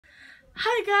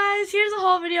Hi guys, here's a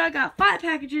haul video. I got 5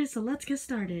 packages, so let's get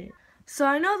started. So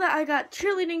I know that I got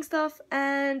cheerleading stuff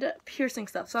and piercing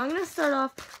stuff. So I'm going to start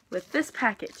off with this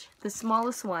package, the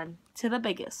smallest one to the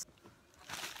biggest.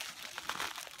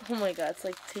 Oh my god, it's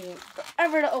like taking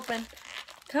forever to open.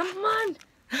 Come on.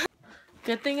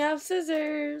 Good thing I have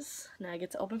scissors. Now I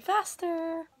get to open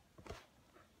faster.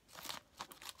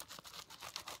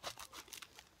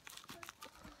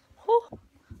 Whew.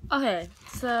 Okay,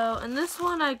 so in this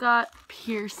one I got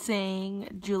piercing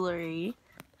jewelry.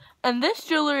 And this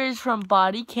jewelry is from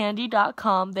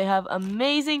bodycandy.com. They have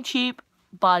amazing cheap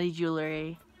body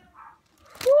jewelry.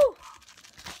 Woo!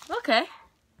 Okay.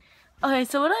 Okay,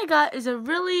 so what I got is a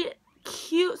really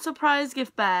cute surprise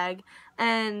gift bag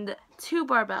and 2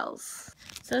 barbells.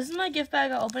 So this is my gift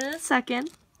bag. I'll open it in a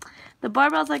second. The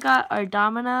barbells I got are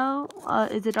Domino.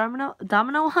 Is it Domino?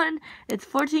 Domino one. It's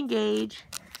 14 gauge.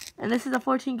 And this is a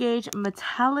 14 gauge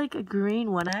metallic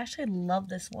green one. I actually love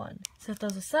this one. Set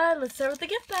those aside. Let's start with the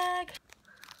gift bag.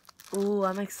 Ooh,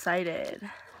 I'm excited.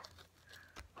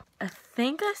 I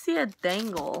think I see a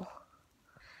dangle.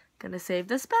 Gonna save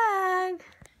this bag.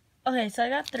 Okay, so I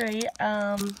got 3.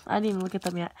 I didn't even look at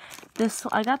them yet.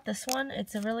 I got this one.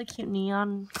 It's a really cute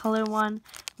neon color one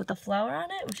with a flower on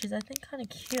it, which is I think kind of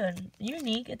cute and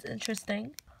unique. It's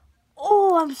interesting.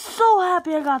 Oh, I'm so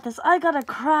happy I got this. I got a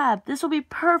crab. This will be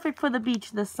perfect for the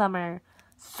beach this summer.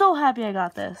 So happy I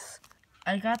got this.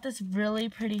 I got this really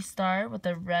pretty star with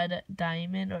a red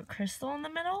diamond or crystal in the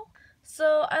middle.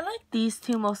 So I like these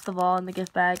 2 most of all in the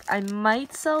gift bag. I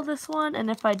might sell this one,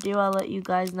 and if I do, I'll let you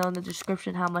guys know in the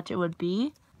description how much it would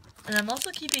be. And I'm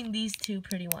also keeping these 2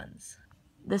 pretty ones.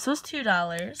 This was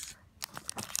 $2,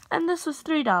 and this was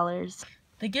 $3.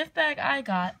 The gift bag I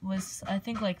got was, I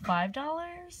think, like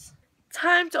 $5.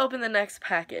 Time to open the next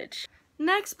package.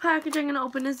 Next package I'm going to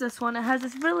open is this one. It has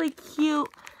this really cute,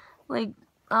 like,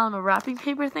 I don't know, wrapping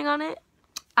paper thing on it.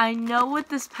 I know what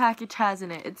this package has in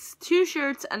it. It's 2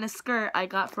 shirts and a skirt I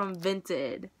got from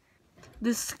Vinted.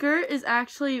 The skirt is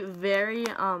actually very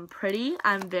pretty.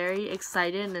 I'm very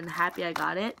excited and happy I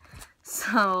got it.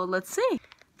 So let's see.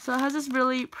 So it has this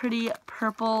really pretty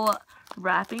purple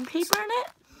wrapping paper in it.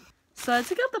 So I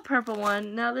took out the purple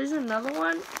one. Now there's another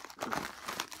one.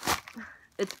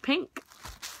 It's pink.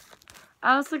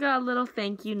 I also got a little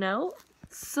thank you note.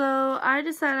 So I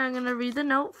decided I'm going to read the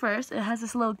note first. It has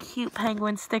this little cute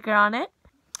penguin sticker on it.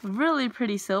 Really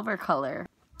pretty silver color.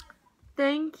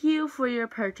 Thank you for your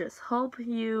purchase. Hope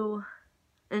you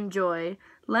enjoy.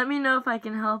 Let me know if I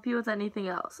can help you with anything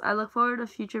else. I look forward to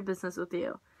future business with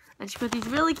you. And she put these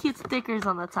really cute stickers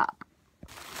on the top.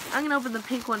 I'm going to open the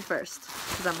pink one first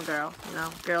because I'm a girl, you know,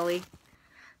 girly.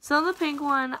 So on the pink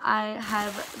one, I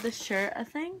have the shirt, I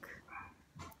think.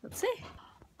 Let's see.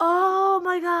 Oh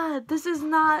my god, this is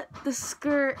not the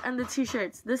skirt and the 2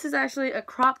 shirts. This is actually a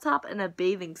crop top and a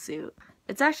bathing suit.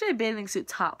 It's actually a bathing suit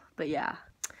top, but yeah.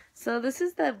 So this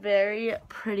is the very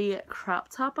pretty crop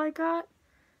top I got.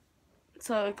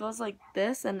 So it goes like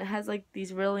this, and it has like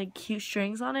these really cute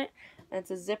strings on it. And it's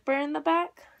a zipper in the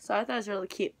back. So I thought it was really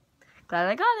cute. Glad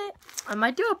I got it. I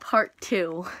might do a part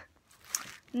 2.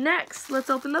 Next,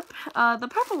 let's open the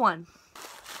purple one.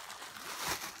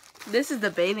 This is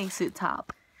the bathing suit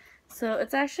top. So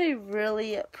it's actually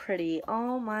really pretty.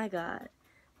 Oh my god.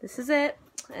 This is it.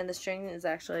 And the string is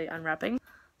actually unwrapping.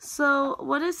 So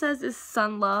what it says is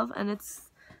Sun Love. And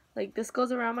it's like this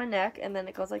goes around my neck. And then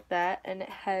it goes like that. And it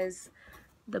has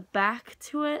the back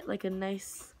to it. Like a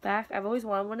nice back. I've always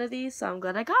wanted one of these. So I'm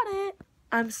glad I got it.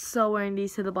 I'm so wearing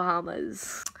these to the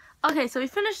Bahamas. Okay, so we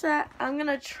finished that. I'm going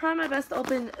to try my best to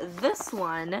open this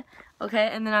one. Okay,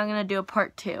 and then I'm going to do a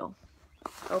part 2.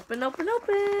 Open, open,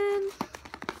 open.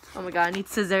 Oh my god, I need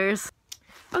scissors.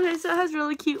 Okay, so it has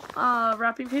really cute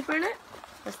wrapping paper in it.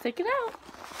 Let's take it out.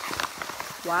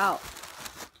 Wow.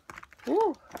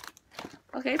 Ooh.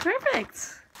 Okay,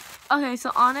 perfect. Okay,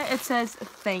 so on it, it says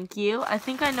thank you. I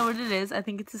think I know what it is. I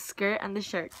think it's a skirt and the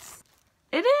shirts.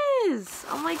 It is!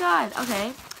 Oh my god.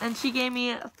 Okay. And she gave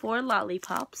me 4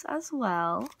 lollipops as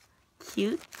well.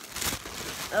 Cute.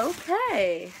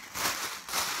 Okay.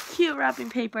 Cute wrapping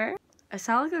paper. I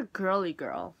sound like a girly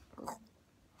girl.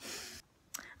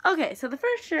 Okay, so the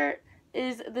first shirt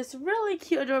is this really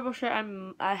cute, adorable shirt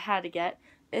I had to get.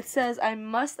 It says, I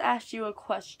must ask you a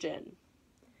question.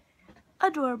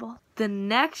 Adorable. The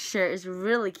next shirt is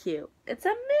really cute. It's a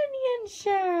Minion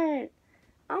shirt.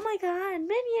 Oh my god,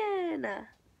 Minion!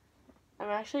 I'm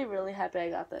actually really happy I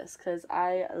got this because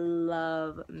I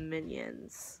love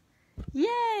Minions.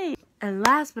 Yay! And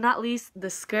last but not least, the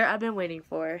skirt I've been waiting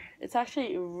for. It's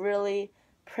actually really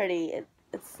pretty.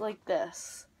 It's like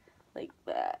this. Like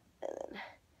that. And then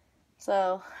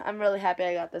So I'm really happy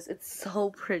I got this. It's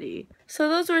so pretty. So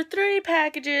those were 3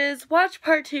 packages. Watch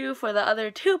part 2 for the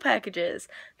other 2 packages.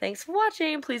 Thanks for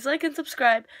watching. Please like and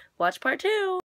subscribe. Watch part 2.